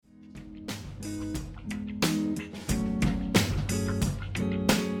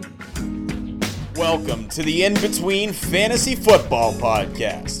welcome to the In Between Fantasy Football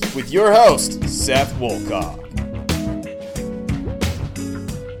Podcast with your host, Seth Woolcock.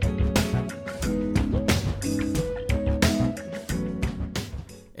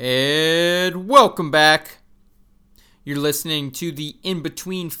 And welcome back. You're listening to the In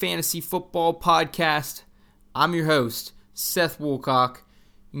Between Fantasy Football Podcast. I'm your host, Seth Woolcock.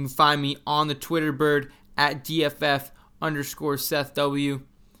 You can find me on the Twitter bird at DFF_SethW.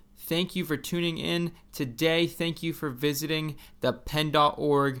 Thank you for tuning in today. Thank you for visiting the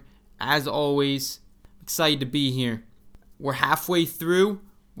pen.org. As always, excited to be here. We're halfway through.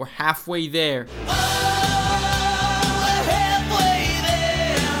 We're halfway there.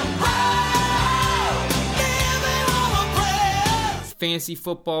 Fantasy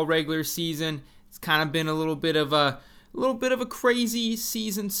football regular season. It's kind of been a little bit of a crazy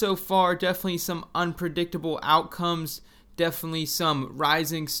season so far. Definitely some unpredictable outcomes. Definitely some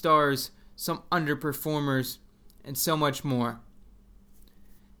rising stars, some underperformers, and so much more.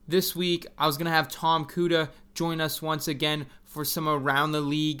 This week, I was going to have Tom Kuda join us once again for some Around the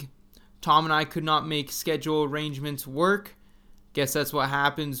League. Tom and I could not make schedule arrangements work. Guess that's what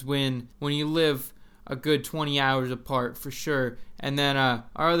happens when you live a good 20 hours apart, for sure. And then our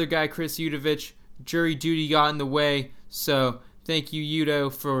other guy, Chris Udovich, jury duty got in the way. So thank you,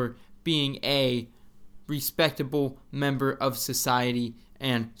 Udo, for being a respectable member of society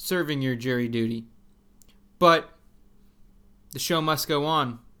and serving your jury duty. But the show must go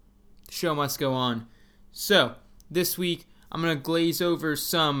on. The show must go on. So this week, I'm going to glaze over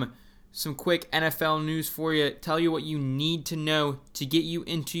some quick NFL news for you, tell you what you need to know to get you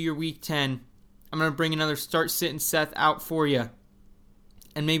into your Week 10. I'm going to bring another Start, Sit, and Seth out for you.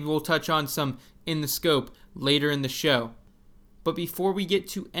 And maybe we'll touch on some in the scope later in the show. But before we get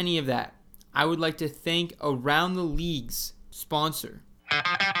to any of that, I would like to thank Around the League's sponsor. All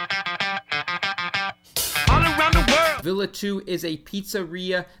around the world. Villa 2 is a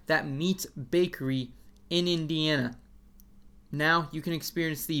pizzeria that meets bakery in Indiana. Now you can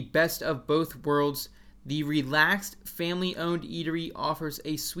experience the best of both worlds. The relaxed, family-owned eatery offers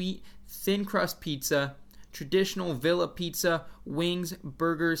a sweet, thin crust pizza, traditional Villa pizza, wings,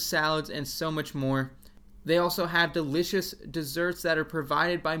 burgers, salads, and so much more. They also have delicious desserts that are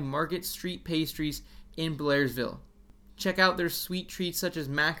provided by Market Street Pastries in Blairsville. Check out their sweet treats such as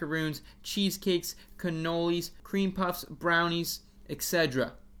macaroons, cheesecakes, cannolis, cream puffs, brownies,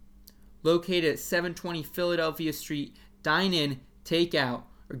 etc. Located at 720 Philadelphia Street, dine in, take out,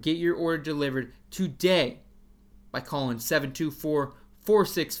 or get your order delivered today by calling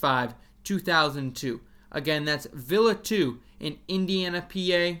 724-465-2002. Again, that's Villa 2 in Indiana,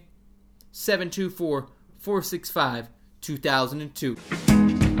 PA, 724-465-2002.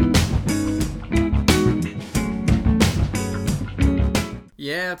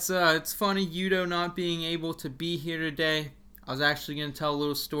 Yeah, it's funny, Udo not being able to be here today. I was actually going to tell a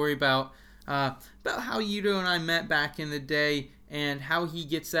little story about how Udo and I met back in the day and how he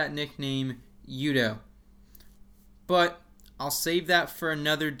gets that nickname, Udo. But I'll save that for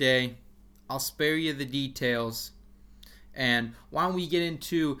another day. I'll spare you the details. And why don't we get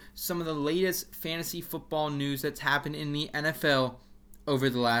into some of the latest fantasy football news that's happened in the NFL over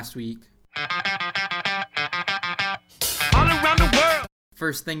the last week. All around the world.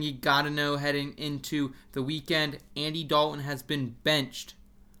 First thing you gotta know heading into the weekend, Andy Dalton has been benched.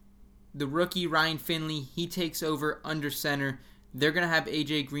 The rookie Ryan Finley, he takes over under center. They're going to have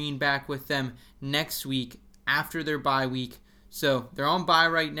AJ Green back with them next week after their bye week. So they're on bye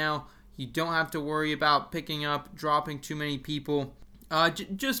right now. You don't have to worry about picking up, dropping too many people.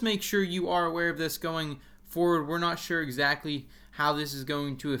 Just make sure you are aware of this going forward. We're not sure exactly how this is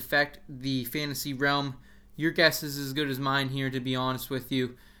going to affect the fantasy realm. Your guess is as good as mine here, to be honest with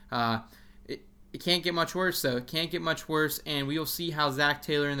you. It can't get much worse, though. It can't get much worse, and we will see how Zach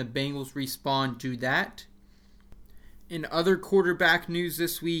Taylor and the Bengals respond to that. In other quarterback news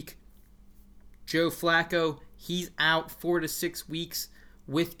this week, Joe Flacco, he's out 4 to 6 weeks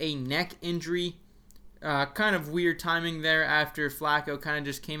with a neck injury. Kind of weird timing there after Flacco kind of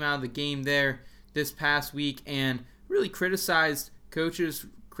just came out of the game there this past week and really criticized coaches,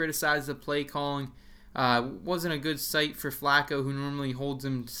 criticized the play calling. Wasn't a good sight for Flacco, who normally holds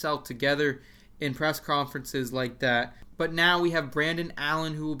himself together in press conferences like that. But now we have Brandon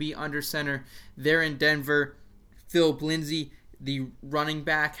Allen, who will be under center there in Denver. Philip Lindsay, the running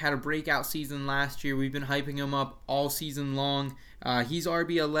back, had a breakout season last year. We've been hyping him up all season long. He's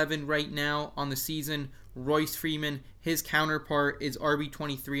RB11 right now on the season. Royce Freeman, his counterpart, is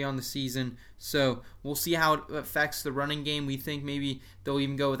RB23 on the season. So we'll see how it affects the running game. We think maybe they'll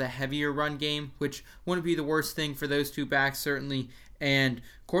even go with a heavier run game, which wouldn't be the worst thing for those two backs, certainly. And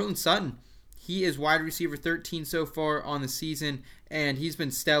Cortland Sutton, He is wide receiver 13 so far on the season, and he's been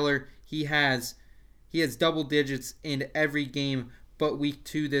stellar. He has double digits in every game but week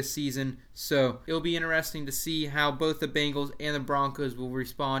 2 this season. So it'll be interesting to see how both the Bengals and the Broncos will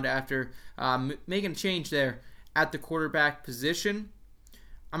respond after making a change there at the quarterback position.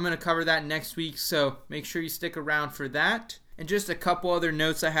 I'm going to cover that next week, so make sure you stick around for that. And just a couple other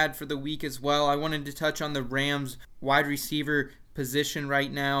notes I had for the week as well. I wanted to touch on the Rams wide receiver position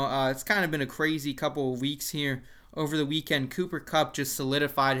right now. It's kind of been a crazy couple of weeks here. Over the weekend, Cooper Kupp just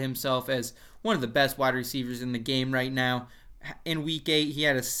solidified himself as one of the best wide receivers in the game right now. In week 8, he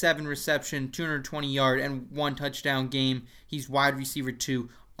had a 7-reception, 220-yard, and 1 touchdown game. He's wide receiver 2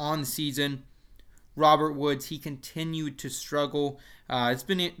 on the season. Robert Woods, he continued to struggle. It's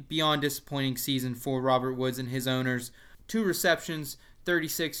been a beyond disappointing season for Robert Woods and his owners. 2 receptions,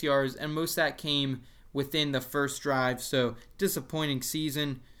 36 yards, and most of that came within the first drive. So disappointing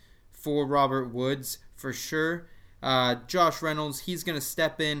season for Robert Woods for sure. Josh Reynolds, he's going to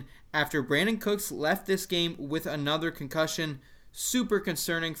step in after Brandon Cooks left this game with another concussion. Super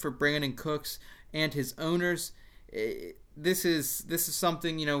concerning for Brandon Cooks and his owners. This is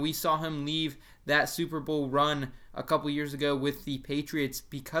something, we saw him leave that Super Bowl run a couple years ago with the Patriots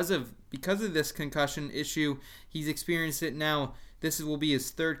because of this concussion issue. He's experienced it now. This will be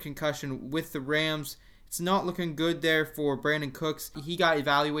his 3rd concussion with the Rams. It's not looking good there for Brandon Cooks. He got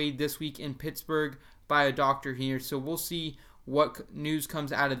evaluated this week in Pittsburgh by a doctor here, so we'll see what news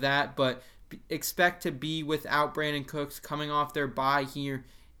comes out of that, but expect to be without Brandon Cooks coming off their bye here.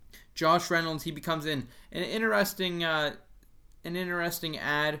 Josh Reynolds, he becomes an interesting ad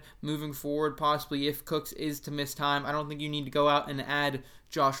moving forward, possibly if Cooks is to miss time. I don't think you need to go out and add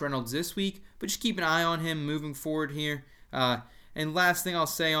Josh Reynolds this week, but just keep an eye on him moving forward here. And last thing I'll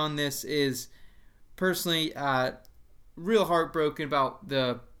say on this is, personally, real heartbroken about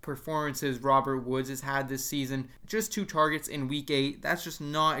the performances Robert Woods has had this season. Just 2 targets in week 8. That's just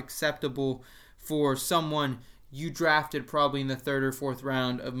not acceptable for someone you drafted probably in the 3rd or 4th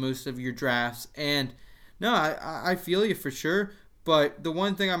round of most of your drafts. And no, I feel you for sure. But the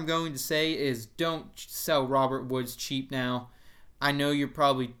one thing I'm going to say is don't sell Robert Woods cheap now. I know you're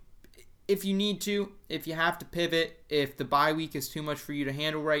probably, if you need to, if you have to pivot, if the bye week is too much for you to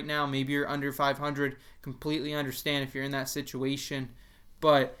handle right now, maybe you're under 500, completely understand if you're in that situation.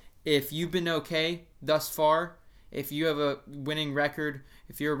 But if you've been okay thus far, if you have a winning record,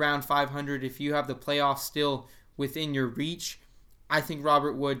 if you're around 500, if you have the playoffs still within your reach, I think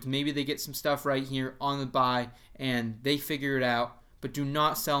Robert Woods, maybe they get some stuff right here on the bye and they figure it out. But do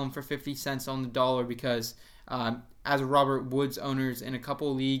not sell him for 50 cents on the dollar because as a Robert Woods owners in a couple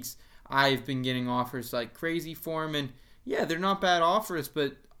of leagues, I've been getting offers like crazy for him. And yeah, they're not bad offers,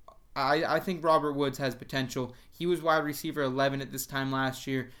 but I think Robert Woods has potential. He was wide receiver 11 at this time last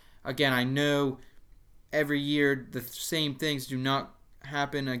year. Again, I know every year the same things do not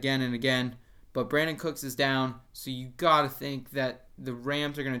happen again and again, but Brandon Cooks is down, so you got to think that the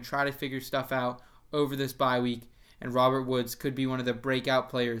Rams are going to try to figure stuff out over this bye week, and Robert Woods could be one of the breakout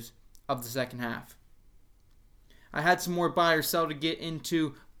players of the second half. I had some more buy or sell to get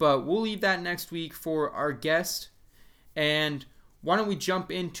into, but we'll leave that next week for our guest. And why don't we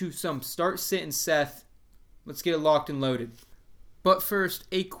jump into some start, sit, and Seth. Let's get it locked and loaded. But first,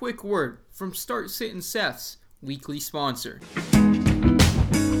 a quick word from Start, Sit, and Seth's weekly sponsor.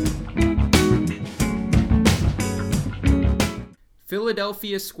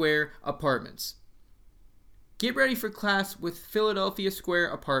 Philadelphia Square Apartments. Get ready for class with Philadelphia Square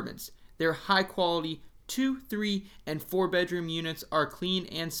Apartments. Their high-quality 2, 3, and 4-bedroom units are clean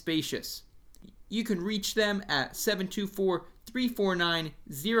and spacious. You can reach them at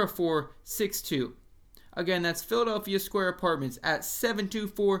 724-349-0462. Again, that's Philadelphia Square Apartments at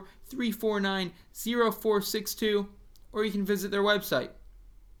 724-349-0462, or you can visit their website,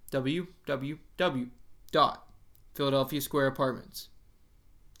 www.philadelphiasquareapartments.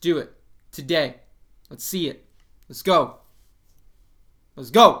 Do it today. Let's see it. Let's go. Let's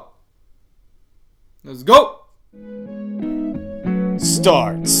go. Let's go.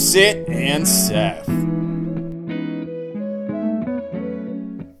 Start, sit, and Seth.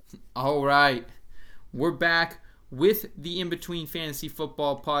 All right. We're back with the In Between Fantasy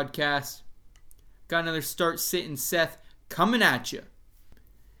Football podcast. Got another Start, Sit, and Seth coming at you.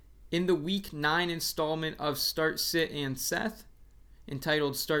 In the Week 9 installment of Start, Sit, and Seth,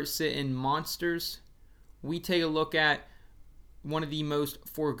 entitled Start, Sit, and Monsters, we take a look at one of the most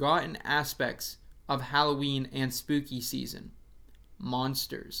forgotten aspects of Halloween and spooky season,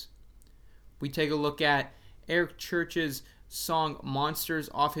 monsters. We take a look at Eric Church's song Monsters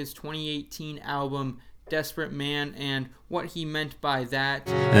off his 2018 album desperate man and what he meant by that.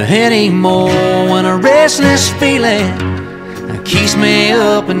 Anymore when a restless feeling keeps me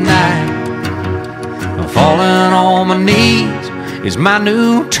up at night. Falling on my knees is my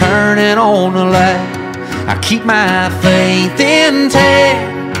new turning on the light. I keep my faith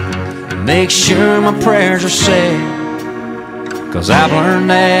intact, make sure my prayers are said. 'Cause I've learned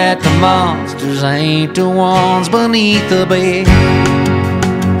that the monsters ain't the ones beneath the bed.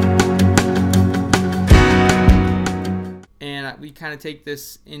 And we kind of take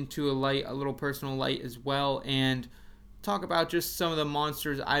this into a little personal light as well, and talk about just some of the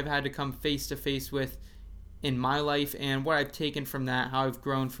monsters I've had to come face to face with in my life and what I've taken from that, how I've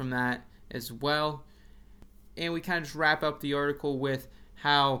grown from that as well. And we kind of just wrap up the article with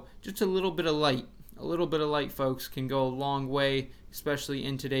how just a little bit of light, folks, can go a long way, especially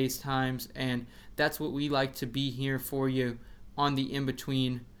in today's times. And that's what we like to be here for you on the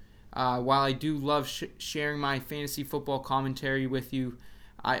In-Between. While I do love sharing my fantasy football commentary with you,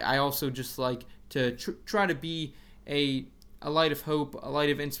 I also just like to try to be a light of hope, a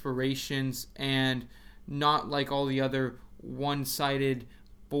light of inspirations, and not like all the other one-sided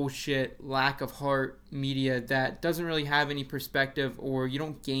bullshit, lack of heart media that doesn't really have any perspective, or you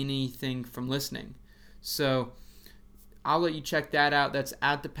don't gain anything from listening. So I'll let you check that out. That's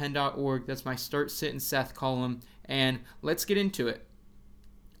at thepen.org. That's my Start, Sit, and Seth column. And let's get into it.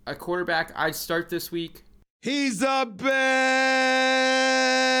 A quarterback I'd start this week. He's a bad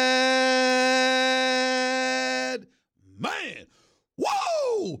man.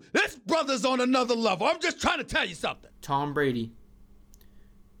 Whoa! This brother's on another level. I'm just trying to tell you something. Tom Brady.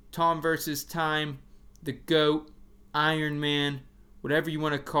 Tom versus time. The GOAT. Iron Man. Whatever you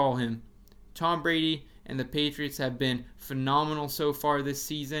want to call him. Tom Brady and the Patriots have been phenomenal so far this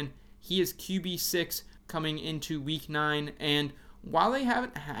season. He is QB6 coming into Week 9. And while they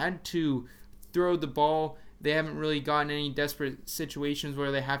haven't had to throw the ball, they haven't really gotten any desperate situations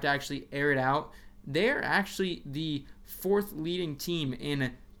where they have to actually air it out. They're actually the fourth leading team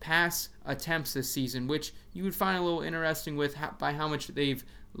in pass attempts this season, which you would find a little interesting with by how much they've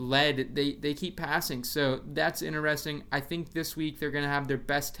led. They keep passing, so that's interesting. I think this week they're going to have their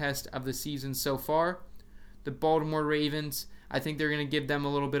best test of the season so far. The Baltimore Ravens, I think they're going to give them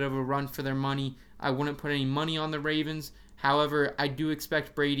a little bit of a run for their money. I wouldn't put any money on the Ravens. However, I do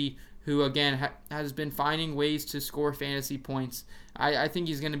expect Brady, who again has been finding ways to score fantasy points. I think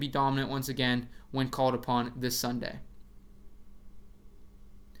he's going to be dominant once again when called upon this Sunday.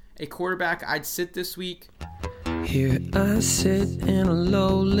 A quarterback I'd sit this week. Here I sit in a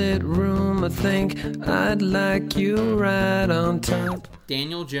low-lit room. I think I'd like you right on top.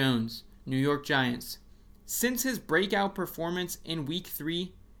 Daniel Jones, New York Giants. Since his breakout performance in Week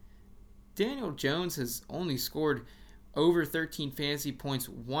 3, Daniel Jones has only scored over 13 fantasy points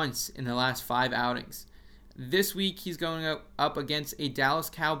once in the last 5 outings. This week, he's going up against a Dallas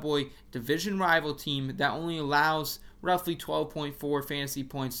Cowboy division rival team that only allows roughly 12.4 fantasy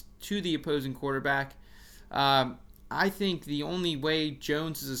points to the opposing quarterback. I think the only way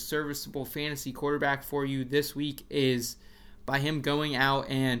Jones is a serviceable fantasy quarterback for you this week is by him going out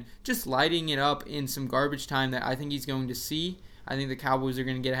and just lighting it up in some garbage time that I think he's going to see. I think the Cowboys are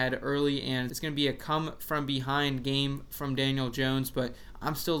going to get ahead early, and it's going to be a come-from-behind game from Daniel Jones, but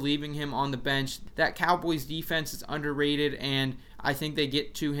I'm still leaving him on the bench. That Cowboys defense is underrated, and I think they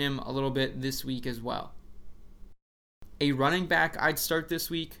get to him a little bit this week as well. A running back I'd start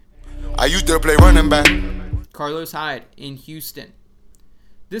this week. I used to play running back. Carlos Hyde in Houston.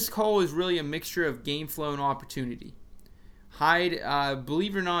 This call is really a mixture of game flow and opportunity. Hyde,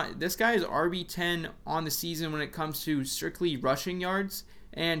 believe it or not, this guy is RB10 on the season when it comes to strictly rushing yards,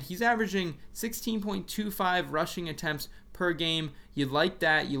 and he's averaging 16.25 rushing attempts per game. You like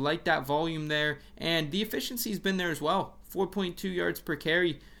that. You like that volume there, and the efficiency's been there as well. 4.2 yards per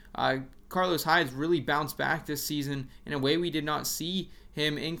carry. Carlos Hyde's really bounced back this season in a way we did not see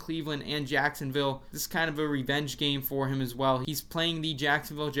him in Cleveland and Jacksonville. This is kind of a revenge game for him as well. He's playing the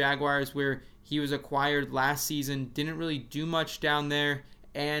Jacksonville Jaguars, where he was acquired last season, didn't really do much down there,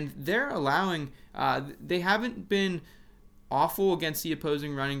 and they're allowing, they haven't been awful against the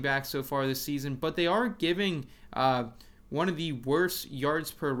opposing running back so far this season, but they are giving one of the worst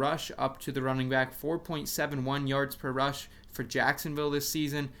yards per rush up to the running back, 4.71 yards per rush for Jacksonville this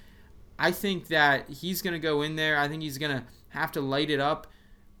season. I think that he's going to go in there. I think he's going to have to light it up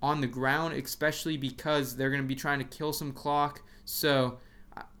on the ground, especially because they're going to be trying to kill some clock. So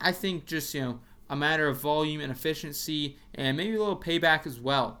I think just, a matter of volume and efficiency and maybe a little payback as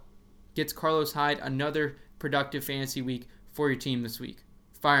well gets Carlos Hyde another productive fantasy week for your team this week.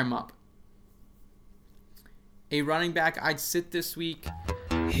 Fire him up. A running back I'd sit this week.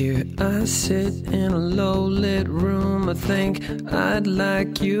 Here I sit in a low-lit room. I think I'd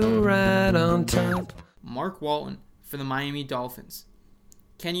like you right on top. Mark Walton for the Miami Dolphins.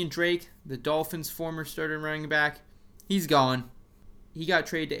 Kenyon Drake, the Dolphins' former starting running back, he's gone. He got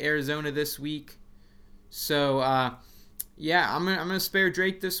traded to Arizona this week. So, I'm gonna spare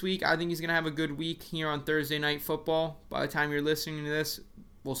Drake this week. I think he's gonna have a good week here on Thursday Night Football. By the time you're listening to this,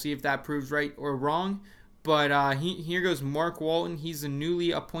 we'll see if that proves right or wrong. But here goes Mark Walton. He's a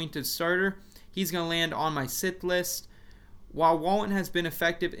newly appointed starter. He's gonna land on my sit list. While Walton has been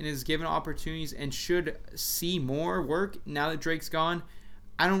effective and is given opportunities and should see more work now that Drake's gone,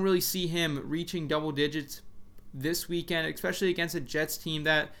 I don't really see him reaching double digits this weekend, especially against a Jets team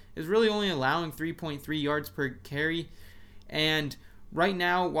that is really only allowing 3.3 yards per carry. And right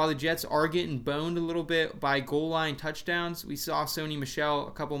now, while the Jets are getting boned a little bit by goal line touchdowns, we saw Sony Michel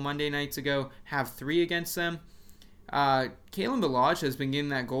a couple Monday nights ago have 3 against them. Kalen Ballage has been getting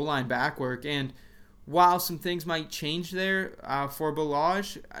that goal line back work, and while some things might change there for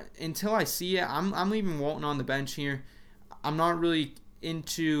Ballage, until I see it, I'm leaving Walton on the bench here. I'm not really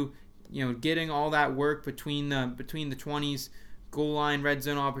into getting all that work between the 20s, goal line, red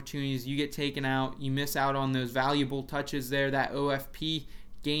zone opportunities. You get taken out, you miss out on those valuable touches there, that OFP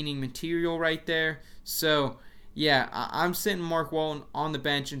gaining material right there. So yeah, I'm sitting Mark Walton on the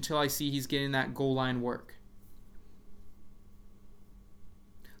bench until I see he's getting that goal line work.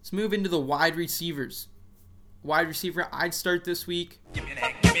 Let's move into the wide receivers. Wide receiver I'd start this week. Give me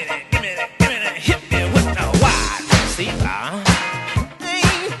that, give me that, give me that, give me that. Hit me with the wide receiver.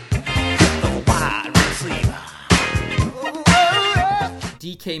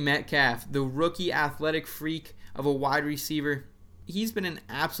 DK Metcalf, the rookie athletic freak of a wide receiver. He's been an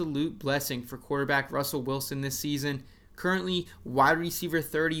absolute blessing for quarterback Russell Wilson this season. Currently wide receiver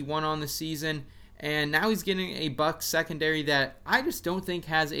 31 on the season, and now he's getting a Bucs secondary that I just don't think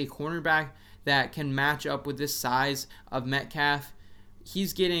has a cornerback that can match up with this size of Metcalf. He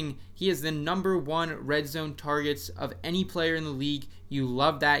is the number 1 red zone targets of any player in the league. You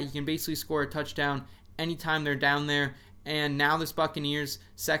love that. He can basically score a touchdown anytime they're down there. And now this Buccaneers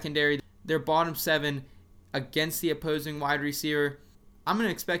secondary, their bottom 7 against the opposing wide receiver. I'm going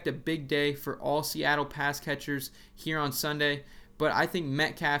to expect a big day for all Seattle pass catchers here on Sunday, but I think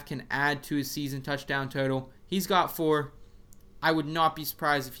Metcalf can add to his season touchdown total. He's got 4. I would not be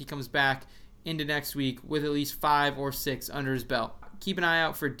surprised if he comes back into next week with at least 5 or 6 under his belt. Keep an eye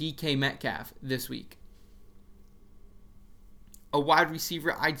out for DK Metcalf this week. A wide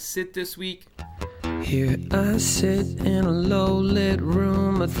receiver I'd sit this week. Here I sit in a low-lit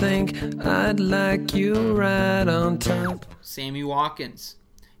room. I think I'd like you right on top. Sammy Watkins,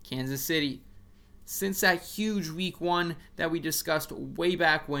 Kansas City. Since that huge week 1 that we discussed way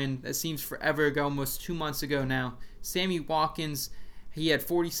back when, that seems forever ago, almost 2 months ago now, Sammy Watkins, he had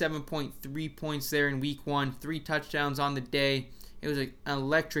 47.3 points there in week 1, 3 touchdowns on the day. It was an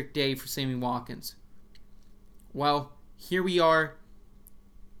electric day for Sammy Watkins. Well, here we are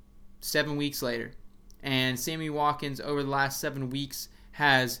 7 weeks later. And Sammy Watkins, over the last 7 weeks,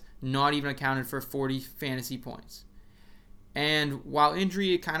 has not even accounted for 40 fantasy points. And while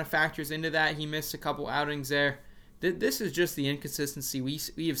injury kind of factors into that, he missed a couple outings there. This is just the inconsistency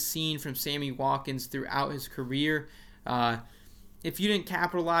we have seen from Sammy Watkins throughout his career. If you didn't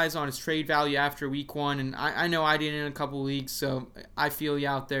capitalize on his trade value after week 1, and I know I did in a couple leagues, so I feel you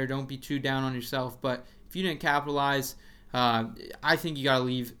out there. Don't be too down on yourself. But if you didn't capitalize, I think you got to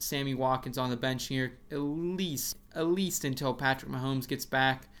leave Sammy Watkins on the bench here at least until Patrick Mahomes gets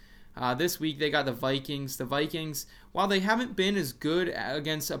back. This week they got the Vikings. The Vikings, while they haven't been as good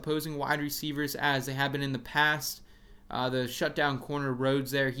against opposing wide receivers as they have been in the past, the shutdown corner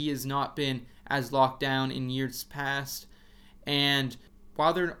Rhodes there, he has not been as locked down in years past. And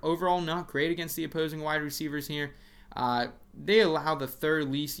while they're overall not great against the opposing wide receivers here, they allow the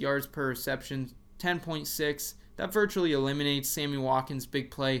 3rd least yards per reception, 10.6. That virtually eliminates Sammy Watkins'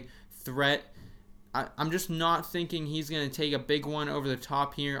 big play threat. I'm just not thinking he's going to take a big one over the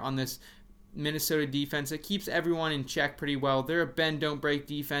top here on this Minnesota defense. It keeps everyone in check pretty well. They're a bend-don't-break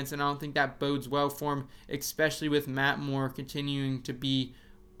defense, and I don't think that bodes well for him, especially with Matt Moore continuing to be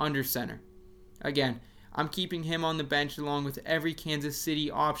under center. Again, I'm keeping him on the bench along with every Kansas City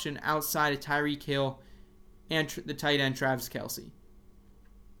option outside of Tyreek Hill and the tight end Travis Kelce.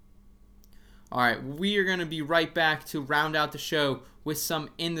 All right, we are going to be right back to round out the show with some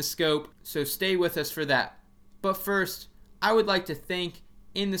In the Scope, so stay with us for that. But first, I would like to thank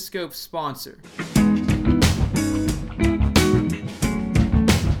In the Scope sponsor.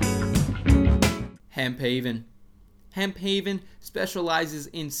 Hemp Haven. Hemp Haven specializes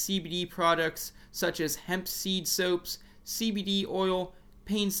in CBD products such as hemp seed soaps, CBD oil,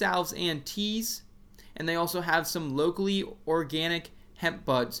 pain salves and teas. And they also have some locally organic hemp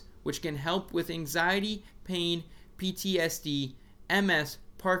buds, which can help with anxiety, pain, PTSD, MS,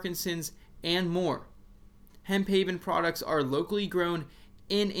 Parkinson's, and more. Hemp Haven products are locally grown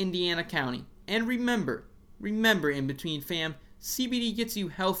in Indiana County. And remember, In Between fam, CBD gets you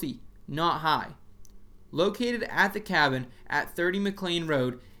healthy, not high. Located at the cabin at 30 McLean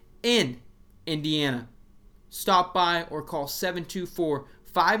Road in Indiana. Stop by or call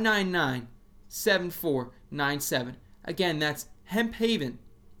 724-599-7497. Again, that's Hemp Haven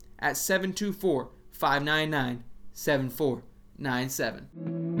at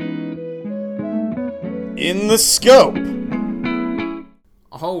 724-599-7497. In the Scope.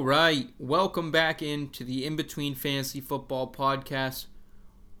 All right, welcome back into the In Between Fantasy Football Podcast.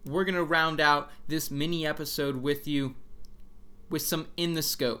 We're going to round out this mini episode with you with some In the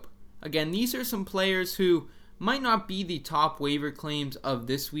Scope. Again, these are some players who might not be the top waiver claims of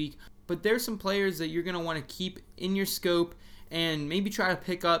this week, but there's some players that you're going to want to keep in your scope and maybe try to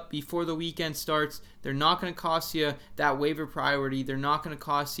pick up before the weekend starts. They're not going to cost you that waiver priority. They're not going to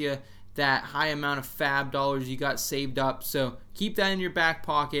cost you that high amount of fab dollars you got saved up. So keep that in your back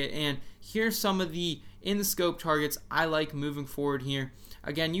pocket. And here's some of the In the Scope targets I like moving forward here.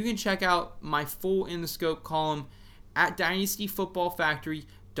 Again, you can check out my full In the Scope column at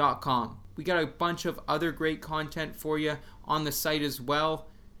dynastyfootballfactory.com. We got a bunch of other great content for you on the site as well.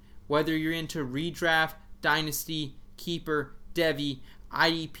 Whether you're into redraft, dynasty, keeper, Devy,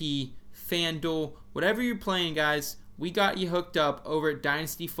 IDP, FanDuel, whatever you're playing, guys, we got you hooked up over at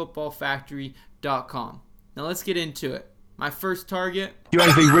dynastyfootballfactory.com. Now let's get into it. My first target,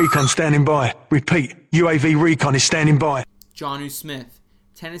 UAV Recon standing by. Repeat, UAV Recon is standing by. Jonnu Smith,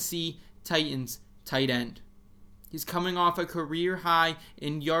 Tennessee Titans tight end. He's coming off a career high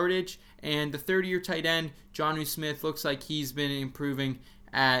in yardage, and the third-year tight end, Jonnu Smith, looks like he's been improving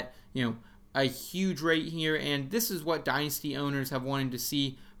at a huge rate here, and this is what dynasty owners have wanted to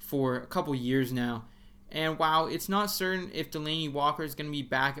see for a couple years now. And while it's not certain if Delaney Walker is going to be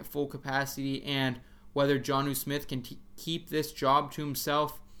back at full capacity and whether Jonnu Smith can keep this job to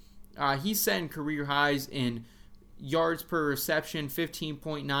himself, he's setting career highs in yards per reception,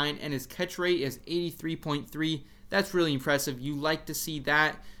 15.9, and his catch rate is 83.3. That's really impressive. You like to see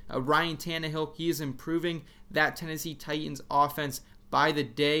that. Ryan Tannehill, he is improving that Tennessee Titans offense by the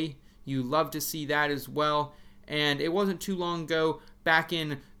day. You love to see that as well. And it wasn't too long ago, back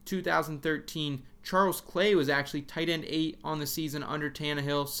in 2013, Charles Clay was actually tight end 8 on the season under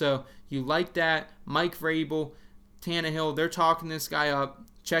Tannehill. So you like that. Mike Vrabel, Tannehill, they're talking this guy up.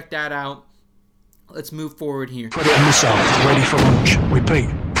 Check that out. Let's move forward here. Predator missile, ready for launch. Repeat,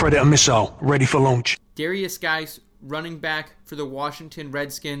 Predator missile, ready for launch. Darius Geis, running back for the Washington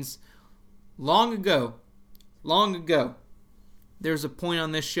Redskins. Long ago, there was a point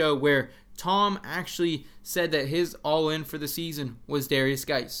on this show where Tom actually said that his all-in for the season was Darius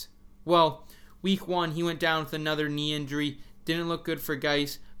Geis. Well, week 1, he went down with another knee injury. Didn't look good for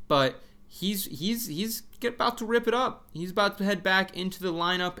Geis, but he's about to rip it up. He's about to head back into the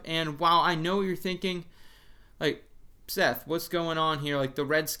lineup, and while I know you're thinking, like, Seth, what's going on here? Like, the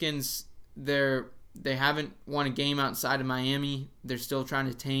Redskins, they haven't won a game outside of Miami. They're still trying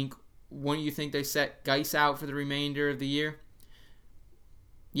to tank. Wouldn't you think they set Geis out for the remainder of the year?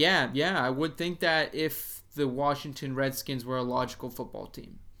 Yeah, I would think that if the Washington Redskins were a logical football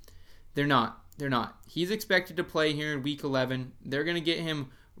team. They're not. He's expected to play here in Week 11. They're going to get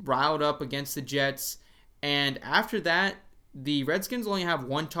him riled up against the Jets. And after that, the Redskins only have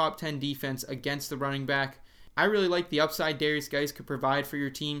one top 10 defense against the running back. I really like the upside Darius Geis could provide for your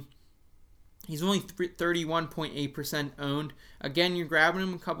team. He's only 31.8% owned. Again, you're grabbing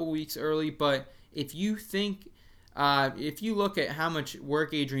him a couple weeks early, but if you look at how much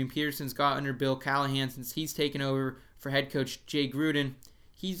work Adrian Peterson's got under Bill Callahan since he's taken over for head coach Jay Gruden,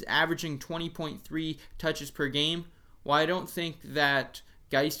 he's averaging 20.3 touches per game. While I don't think that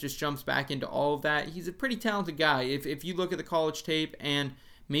Geis just jumps back into all of that, he's a pretty talented guy. If you look at the college tape and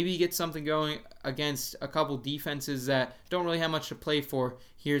maybe you get something going against a couple defenses that don't really have much to play for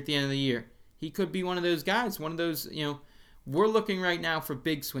here at the end of the year, he could be one of those guys, we're looking right now for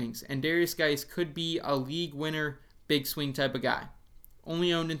big swings, and Darius Geis could be a league winner, big swing type of guy.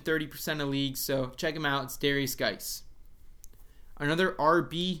 Only owned in 30% of leagues, so check him out. It's Darius Geis. Another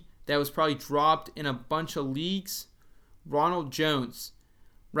RB that was probably dropped in a bunch of leagues, Ronald Jones.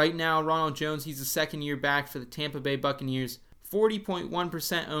 Right now, Ronald Jones, he's a second-year back for the Tampa Bay Buccaneers.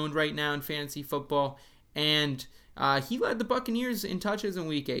 40.1% owned right now in fantasy football, and he led the Buccaneers in touches in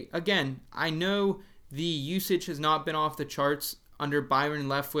Week 8. Again, I know the usage has not been off the charts under Byron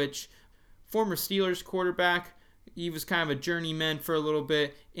Leftwich, former Steelers quarterback. He was kind of a journeyman for a little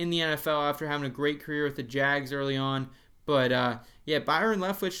bit in the NFL after having a great career with the Jags early on. But, Byron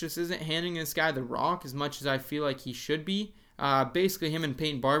Leftwich just isn't handing this guy the rock as much as I feel like he should be. Basically, him and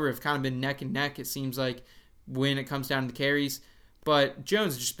Peyton Barber have kind of been neck and neck, it seems like, when it comes down to the carries. But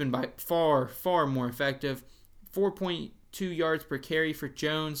Jones has just been by far, far more effective. 4.2 yards per carry for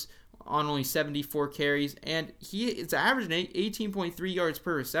Jones on only 74 carries. And he is averaging 18.3 yards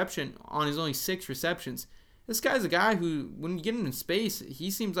per reception on his only 6 receptions. This guy's a guy who, when you get him in space, he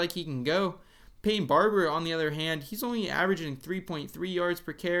seems like he can go. Peyton Barber, on the other hand, he's only averaging 3.3 yards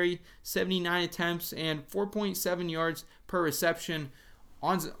per carry, 79 attempts, and 4.7 yards per reception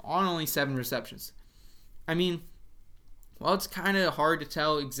on only 7 receptions. I mean, well, it's kind of hard to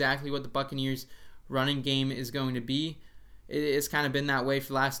tell exactly what the Buccaneers' running game is going to be. It's kind of been that way for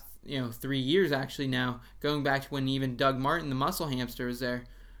the last 3 years actually now, going back to when even Doug Martin, the muscle hamster, was there.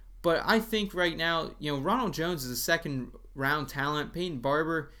 But I think right now, Ronald Jones is a second-round talent. Peyton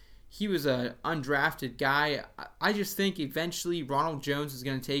Barber, he was an undrafted guy. I just think eventually Ronald Jones is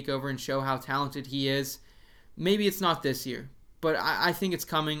going to take over and show how talented he is. Maybe it's not this year, but I think it's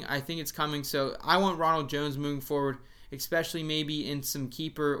coming. So I want Ronald Jones moving forward, especially maybe in some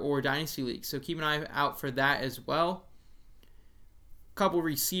keeper or dynasty leagues. So keep an eye out for that as well. A couple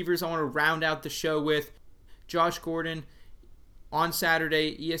receivers I want to round out the show with. Josh Gordon. On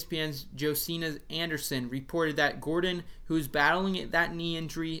Saturday, ESPN's Josina Anderson reported that Gordon, who's battling that knee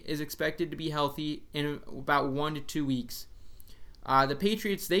injury, is expected to be healthy in about 1 to 2 weeks. The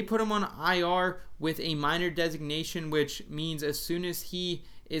Patriots, they put him on IR with a minor designation, which means as soon as he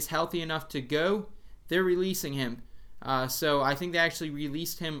is healthy enough to go, they're releasing him. So I think they actually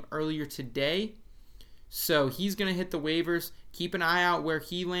released him earlier today. So he's going to hit the waivers. Keep an eye out where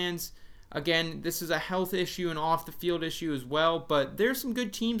he lands. Again, this is a health issue and off-the-field issue as well, but there's some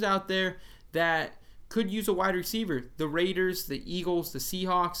good teams out there that could use a wide receiver. The Raiders, the Eagles, the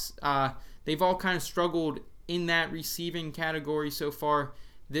Seahawks, they've all kind of struggled in that receiving category so far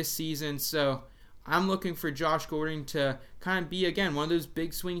this season. So I'm looking for Josh Gordon to kind of be, again, one of those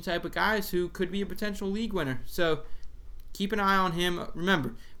big swing type of guys who could be a potential league winner. So keep an eye on him. Remember,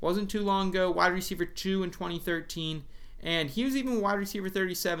 it wasn't too long ago, wide receiver 2 in 2013. And he was even wide receiver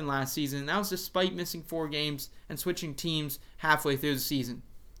 37 last season. And that was despite missing 4 games and switching teams halfway through the season.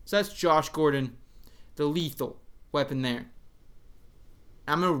 So that's Josh Gordon, the lethal weapon there.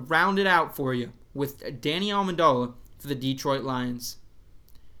 I'm going to round it out for you with Danny Amendola for the Detroit Lions.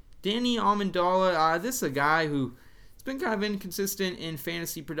 Danny Amendola, this is a guy who has been kind of inconsistent in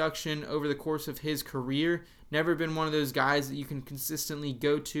fantasy production over the course of his career. Never been one of those guys that you can consistently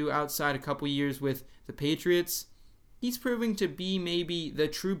go to outside a couple years with the Patriots. He's proving to be maybe the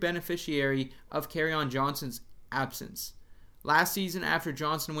true beneficiary of Kerryon Johnson's absence. Last season, after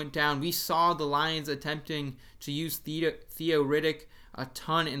Johnson went down, we saw the Lions attempting to use Theo Riddick a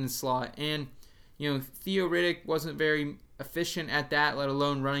ton in the slot. And, Theo Riddick wasn't very efficient at that, let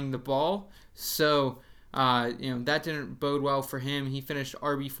alone running the ball. So, that didn't bode well for him. He finished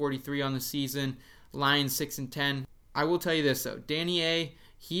RB43 on the season, Lions 6-10. I will tell you this, though. Danny A.,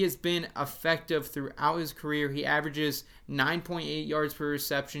 he has been effective throughout his career. He averages 9.8 yards per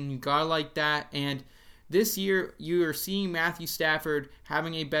reception. You gotta like that. And this year, you are seeing Matthew Stafford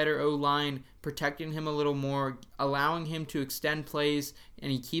having a better O-line, protecting him a little more, allowing him to extend plays,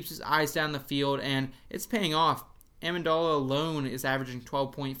 and he keeps his eyes down the field, and it's paying off. Amendola alone is averaging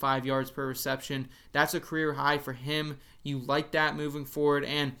 12.5 yards per reception. That's a career high for him. You like that moving forward.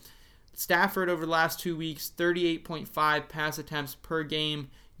 And Stafford over the last 2 weeks, 38.5 pass attempts per game.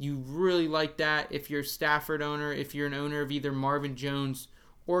 You really like that if you're a Stafford owner, if you're an owner of either Marvin Jones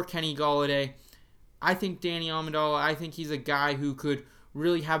or Kenny Golladay. I think Danny Amendola, I think he's a guy who could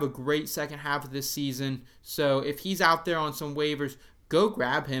really have a great second half of this season. So if he's out there on some waivers, go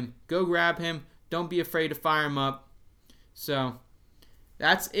grab him. Don't be afraid to fire him up. So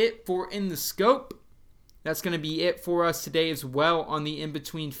that's it for In the Scope. That's going to be it for us today as well on the In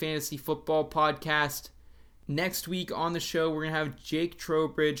Between Fantasy Football podcast. Next week on the show, we're going to have Jake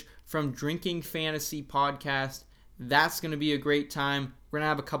Trowbridge from Drinking Fantasy Podcast. That's going to be a great time. We're going to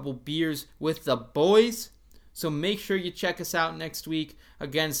have a couple beers with the boys. So make sure you check us out next week.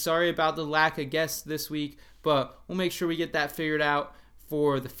 Again, sorry about the lack of guests this week, but we'll make sure we get that figured out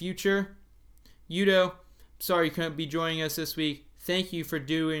for the future. Yudo, sorry you couldn't be joining us this week. Thank you for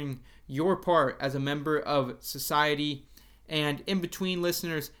doing your part as a member of society. And In Between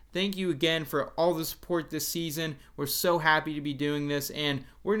listeners, thank you again for all the support this season. We're so happy to be doing this, and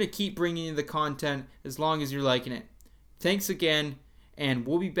we're going to keep bringing you the content as long as you're liking it. Thanks again, and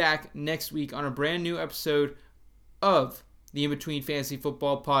we'll be back next week on a brand new episode of the In Between Fantasy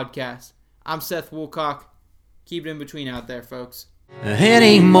Football podcast. I'm Seth Woolcock. Keep it in between out there, folks.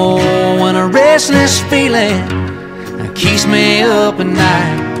 Anymore when a restless feeling keeps me up at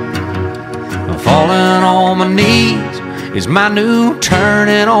night. Falling on my knees is my new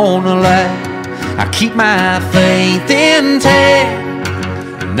turning on the light. I keep my faith intact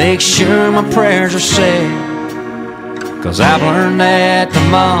and make sure my prayers are said, 'cause I've learned that the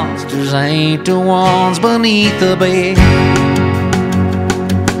monsters ain't the ones beneath the bed.